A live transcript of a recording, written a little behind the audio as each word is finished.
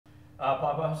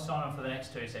Piepa, sign on for the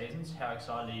next 2 seasons. How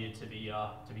excited are you to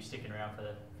be sticking around for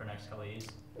the next couple of years?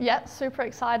 Yeah, super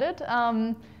excited.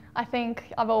 I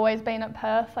think I've always been at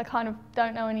Perth. I kind of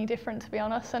don't know any different, to be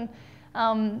honest.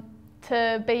 And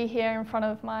to be here in front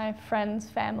of my friends,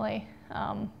 family,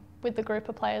 with the group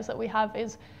of players that we have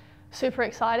is super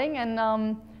exciting.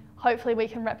 And hopefully we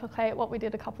can replicate what we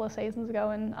did a couple of seasons ago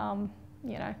and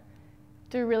you know,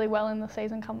 do really well in the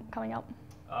season coming up.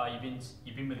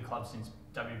 You've been with the club since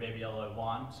WBBL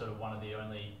 01, sort of one of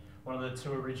the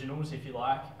 2 originals, if you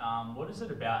like. What is it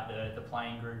about the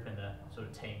playing group and the sort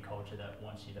of team culture that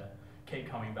wants you to keep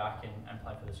coming back and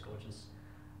play for the Scorchers?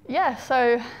 Yeah,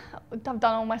 so I've done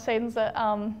all my seasons at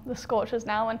the Scorchers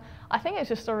now, and I think it's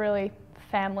just a really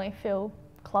family feel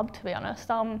club, to be honest.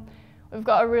 We've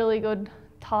got a really good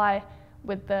tie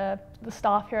with the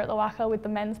staff here at the WACA with the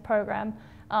men's program,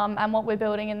 and what we're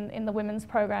building in the women's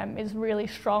program is really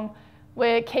strong.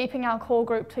 We're keeping our core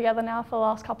group together now for the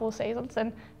last couple of seasons,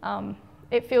 and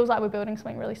it feels like we're building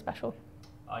something really special.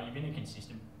 You've been a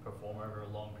consistent performer over a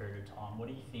long period of time. What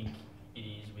do you think it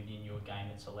is within your game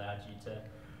that's allowed you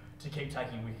to keep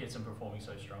taking wickets and performing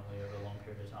so strongly over a long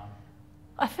period of time?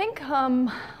 I think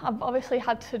I've obviously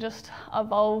had to just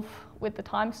evolve with the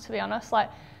times, to be honest. Like,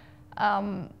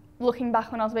 looking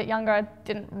back when I was a bit younger, I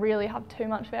didn't really have too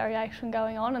much variation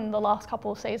going on, and the last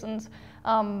couple of seasons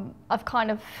I've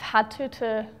kind of had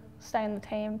to stay in the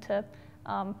team to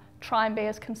try and be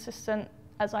as consistent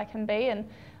as I can be, and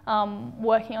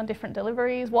working on different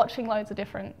deliveries, watching loads of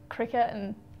different cricket,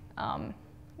 and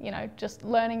you know, just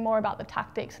learning more about the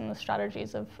tactics and the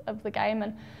strategies of the game.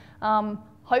 And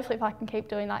hopefully if I can keep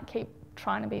doing that, keep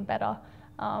trying to be better,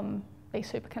 be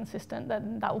super consistent,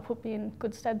 then that will put me in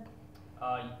good stead.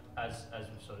 As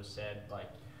we've sort of said, like,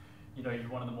 you know, you're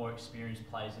one of the more experienced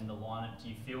players in the lineup. Do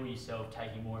you feel yourself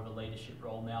taking more of a leadership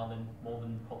role now more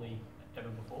than probably ever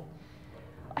before?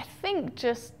 I think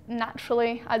just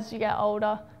naturally, as you get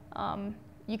older,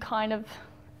 you kind of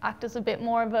act as a bit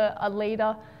more of a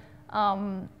leader,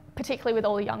 particularly with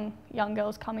all the young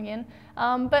girls coming in.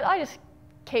 But I just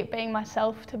keep being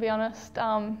myself, to be honest.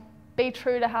 Be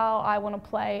true to how I want to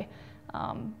play.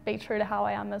 Be true to how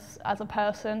I am as a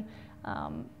person.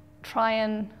 Try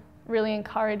and really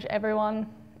encourage everyone,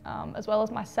 as well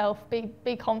as myself.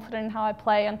 Be confident in how I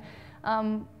play,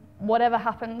 and whatever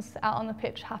happens out on the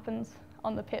pitch happens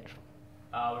on the pitch.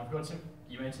 We've got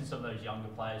you mentioned some of those younger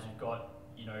players. We've got,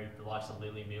 you know, the likes of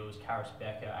Lily Mills, Karis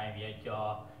Becker, Amy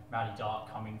Edgar, Maddie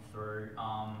Dart coming through.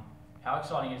 How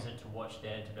exciting is it to watch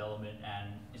their development,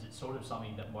 and is it sort of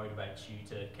something that motivates you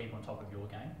to keep on top of your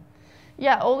game?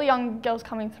 Yeah, all the young girls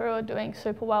coming through are doing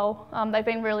super well. They've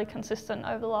been really consistent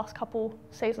over the last couple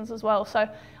seasons as well. So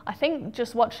I think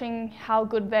just watching how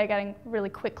good they're getting really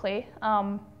quickly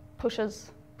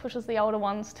pushes the older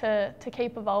ones to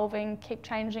keep evolving, keep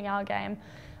changing our game,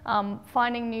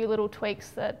 finding new little tweaks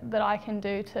that I can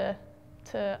do to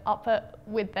up it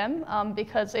with them,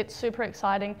 because it's super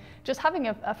exciting. Just having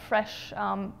a fresh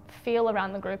feel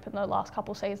around the group in the last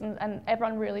couple seasons, and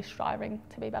everyone really striving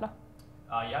to be better.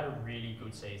 You had a really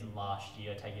good season last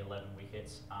year, taking 11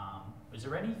 wickets. Was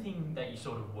there anything that you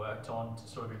sort of worked on to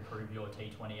sort of improve your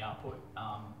T20 output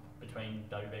between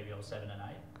WBBL 7 and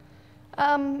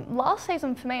 8? Last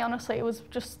season for me, honestly, it was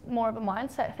just more of a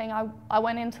mindset thing. I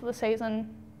went into the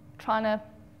season trying to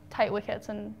take wickets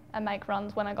and make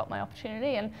runs when I got my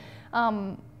opportunity, and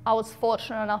I was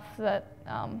fortunate enough that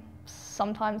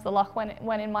sometimes the luck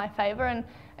went in my favour, and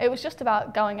it was just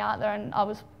about going out there, and I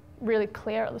was really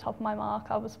clear at the top of my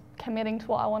mark. I was committing to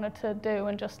what I wanted to do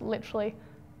and just literally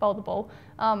bowl the ball,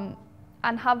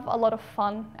 and have a lot of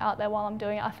fun out there while I'm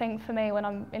doing it. I think for me, when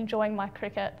I'm enjoying my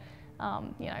cricket,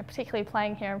 you know, particularly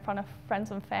playing here in front of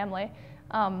friends and family,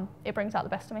 it brings out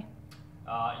the best of me.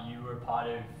 You were a part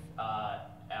of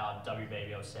our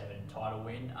WBBL 7 title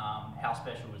win. How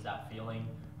special was that feeling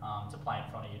to play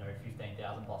in front of, you know,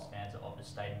 15,000 plus fans at Optus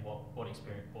Stadium?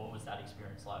 What was that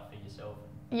experience like for yourself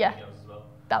and yeah, the girls as well?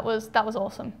 That was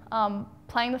awesome.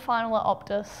 Playing the final at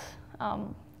Optus,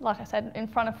 like I said, in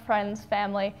front of friends,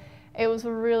 family, it was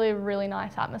a really, really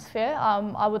nice atmosphere.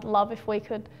 I would love if we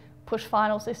could push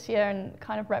finals this year and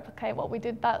kind of replicate what we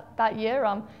did that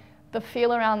year. The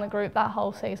feel around the group that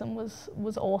whole season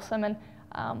was awesome, and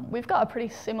we've got a pretty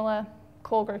similar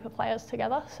core group of players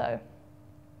together. So,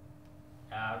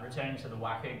 returning to the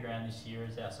WACA ground this year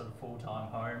as our sort of full-time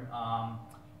home,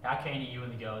 how keen are you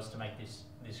and the girls to make this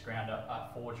ground a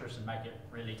fortress and make it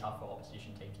really tough for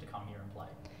opposition teams to come here and play?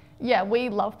 Yeah, we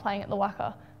love playing at the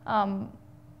WACA.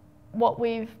 What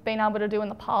we've been able to do in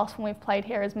the past when we've played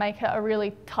here is make it a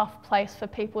really tough place for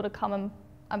people to come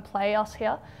and play us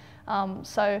here.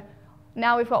 So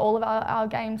now we've got all of our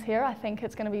games here, I think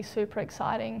it's going to be super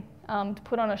exciting to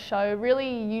put on a show,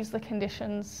 really use the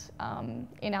conditions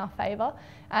in our favour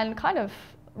and kind of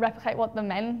replicate what the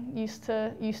men used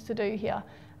to do here.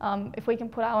 If we can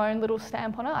put our own little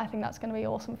stamp on it, I think that's going to be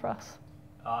awesome for us.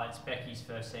 It's Becky's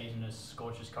first season as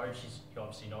Scorchers coach. You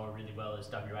obviously know her really well as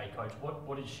WA coach.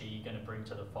 What is she going to bring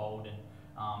to the fold, and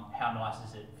how nice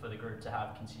is it for the group to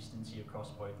have consistency across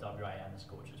both WA and the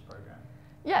Scorchers program?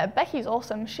 Yeah, Becky's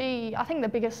awesome. I think the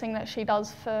biggest thing that she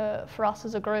does for us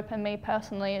as a group and me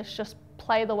personally is just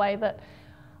play the way that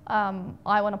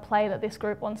I want to play, that this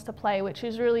group wants to play, which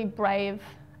is really brave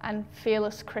and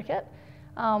fearless cricket.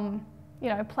 You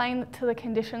know, playing to the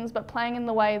conditions, but playing in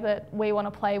the way that we want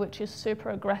to play, which is super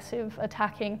aggressive,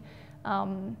 attacking.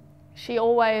 She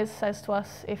always says to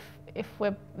us, if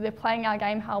they're playing our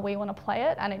game how we want to play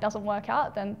it and it doesn't work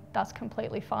out, then that's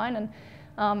completely fine.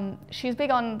 And she's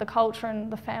big on the culture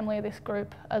and the family of this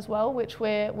group as well, which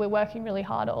we're working really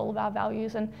hard at all of our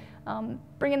values and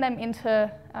bringing them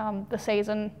into the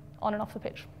season on and off the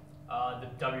pitch. The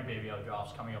WBBL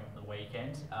draft's coming up on the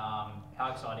weekend. How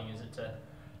exciting is it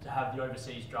to have the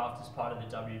overseas draft as part of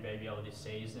the WBBL this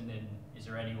season, and is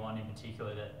there anyone in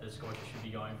particular that the Scorchers should be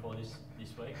going for this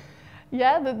week?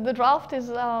 Yeah, the draft is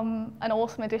an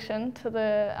awesome addition to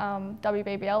the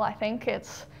WBBL. I think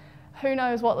it's, who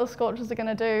knows what the Scorchers are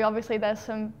going to do. Obviously there's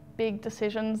some big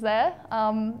decisions there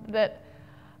that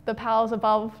the powers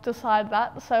above decide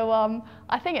that. So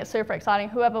I think it's super exciting.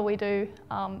 Whoever we do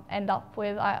end up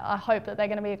with, I hope that they're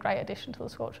going to be a great addition to the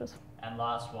Scorchers. And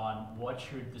last one, what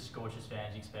should the Scorchers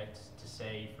fans expect to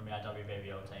see from our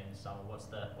WBBL team this summer? What's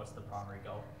the primary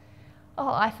goal? Oh,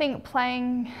 I think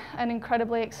playing an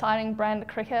incredibly exciting brand of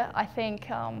cricket. I think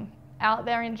out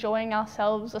there enjoying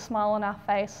ourselves, a smile on our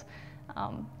face,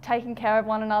 taking care of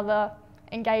one another,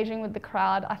 engaging with the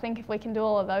crowd. I think if we can do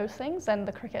all of those things, then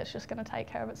the cricket's just going to take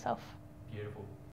care of itself. Beautiful.